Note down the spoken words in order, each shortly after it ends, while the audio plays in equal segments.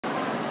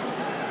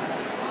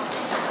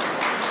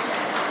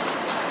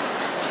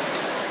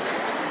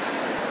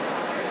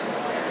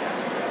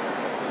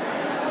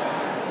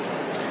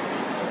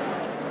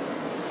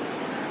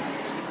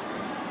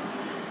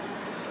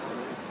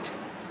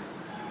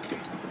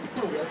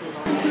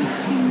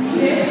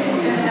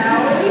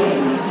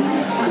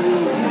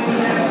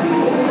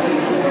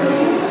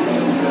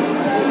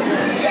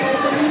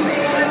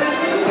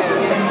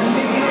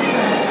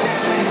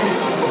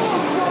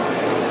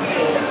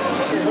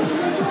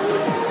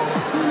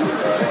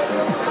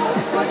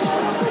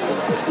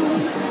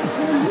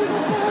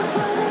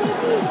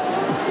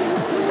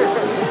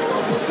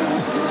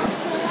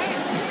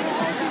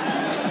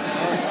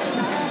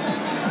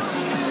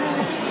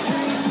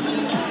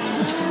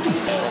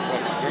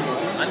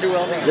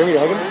Underwhelming. You want me to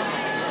hug him?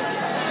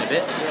 A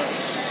bit.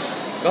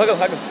 Go hug him,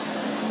 hug him.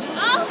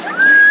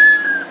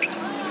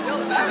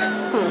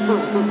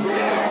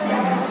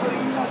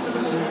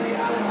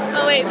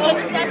 Oh wait, what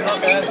was that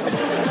sounding?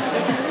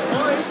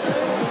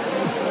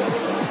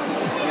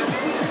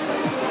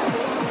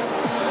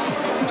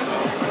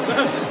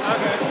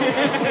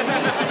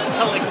 I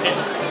like it.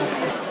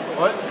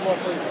 What? Come on,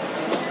 please.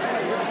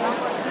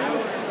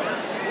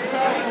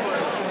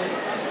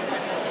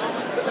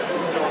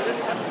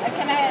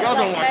 Can I? Y'all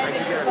don't watch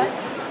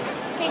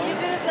can you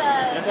do the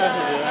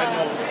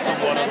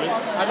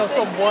I know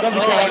somewhat.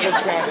 Doesn't count.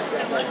 Doesn't count.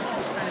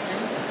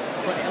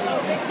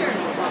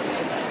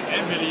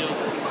 And videos.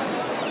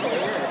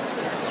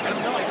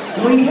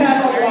 We have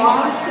a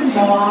lost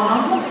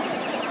mom.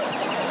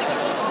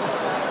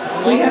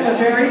 We have a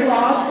very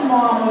lost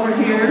mom over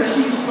here.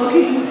 She's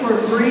looking for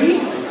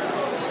Brees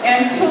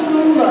and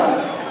Tallulah.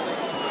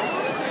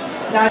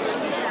 Now,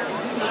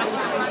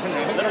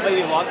 Little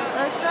baby walk.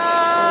 Let's go.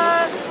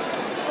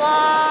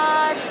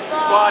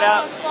 Squad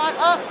out. Squad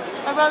up.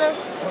 My brother.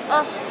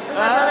 My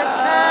brother.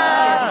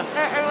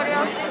 Everybody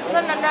else.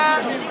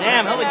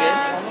 Damn, hella good.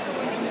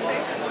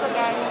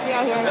 We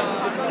out here.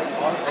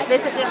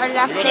 Basically our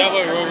last Go that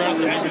way, roll around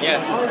the neck. Yeah.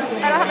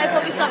 I don't have my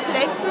Pokestop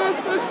today.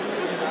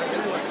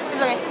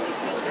 It's okay.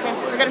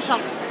 We're gonna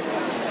shop.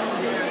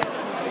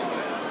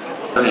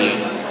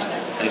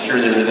 Make sure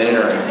they're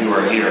there if you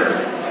are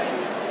here.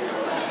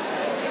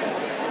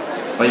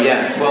 But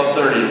yes,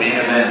 12:30 main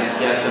events,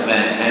 guest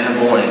event, Men and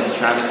Boys,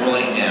 Travis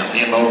Willingham,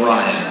 Ambo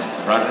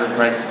Ryan, Roger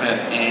Craig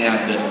Smith,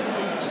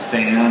 and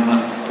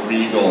Sam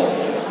Regal.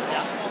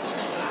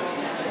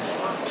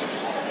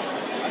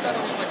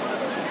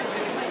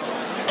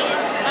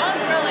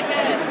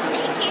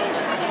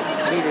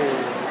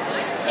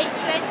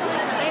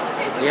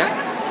 Yeah?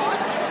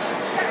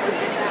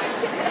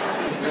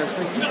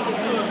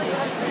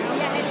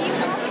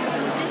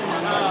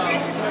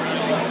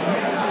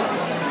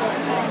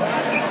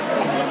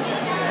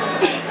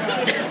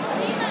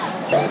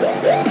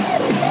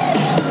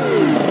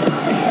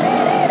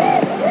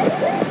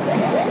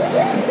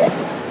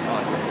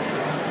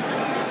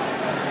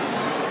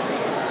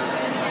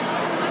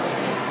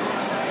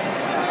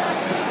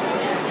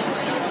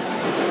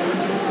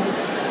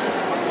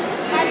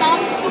 My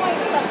mom's doing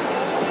stuff.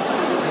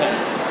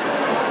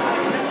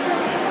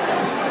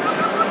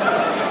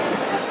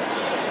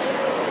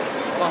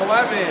 What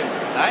happened?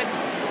 Right?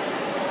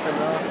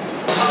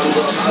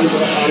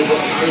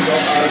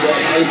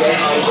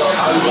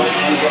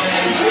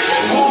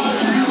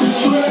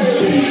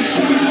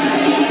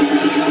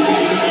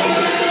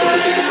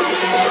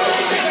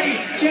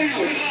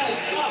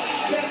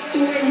 That's the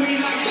way we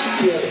like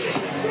it.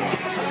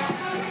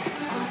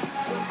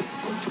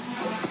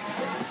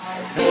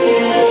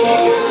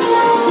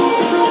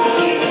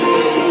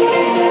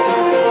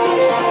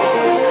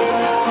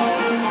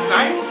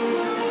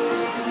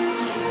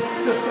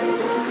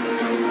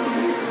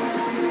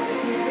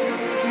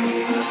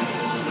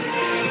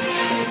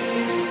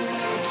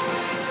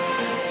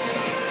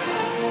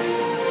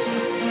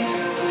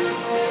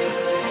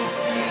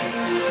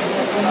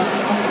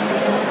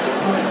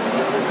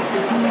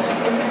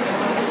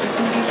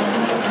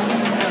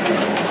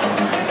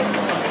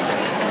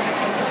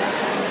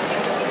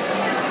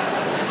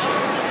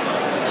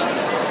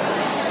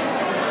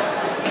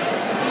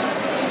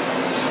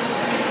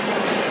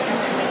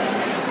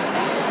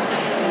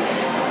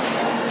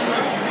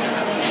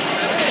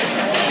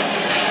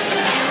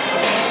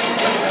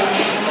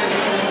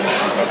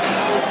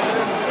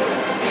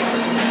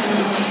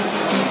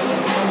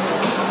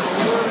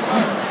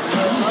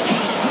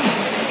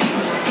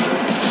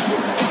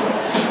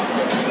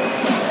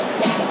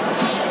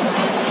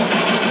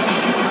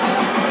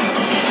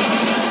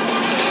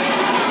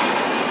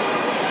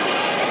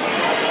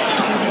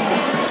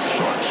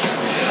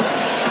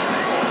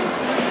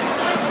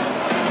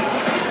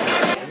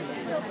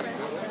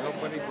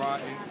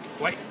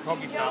 Wait,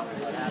 Pokestop.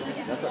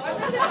 That's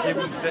okay.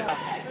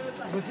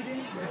 Was it in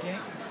the game?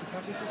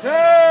 2,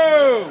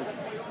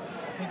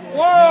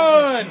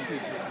 1,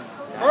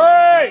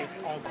 break!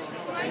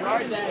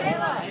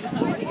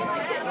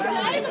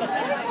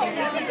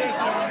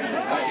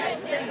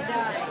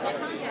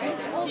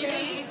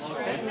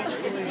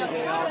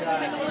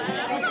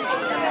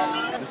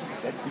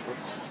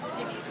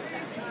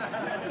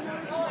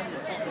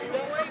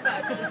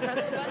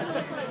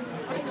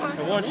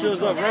 The one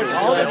shows up right.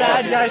 All the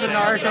bad guys in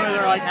Naruto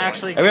are like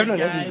actually good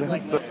guys.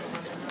 Like, so.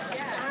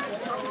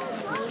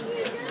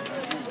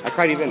 I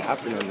cried even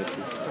after knowing this.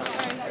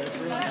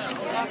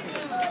 And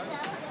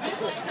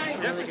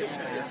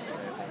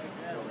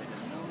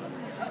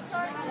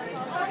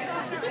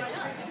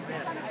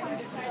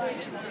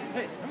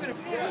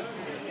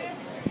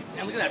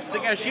look at that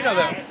sick ass Shino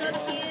though. So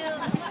cute.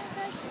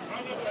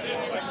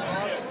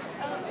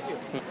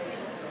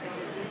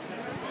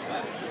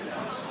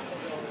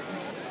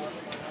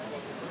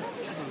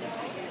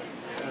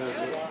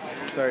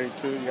 Sorry,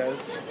 too,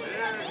 guys.